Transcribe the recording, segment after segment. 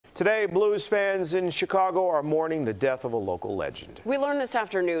Today, blues fans in Chicago are mourning the death of a local legend. We learned this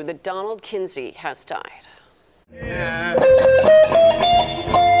afternoon that Donald Kinsey has died.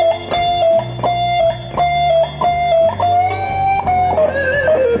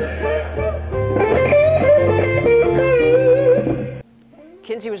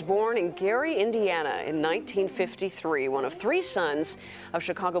 Kinsey was born in Gary, Indiana in 1953, one of three sons of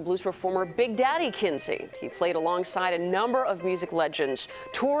Chicago blues performer Big Daddy Kinsey. He played alongside a number of music legends,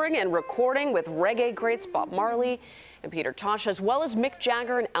 touring and recording with reggae greats Bob Marley and Peter Tosh, as well as Mick,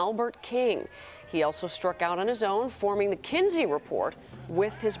 Jagger, and Albert King. He also struck out on his own, forming the Kinsey Report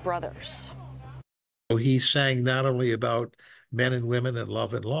with his brothers. He sang not only about men and women and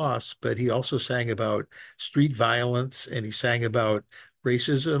love and loss, but he also sang about street violence, and he sang about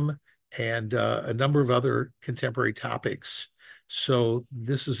racism and a number of other contemporary topics. So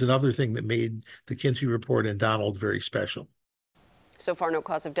this is another thing that made the Kinsey Report and Donald very special. So far, no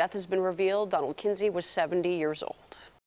cause of death has been revealed. Donald Kinsey was 70 years old.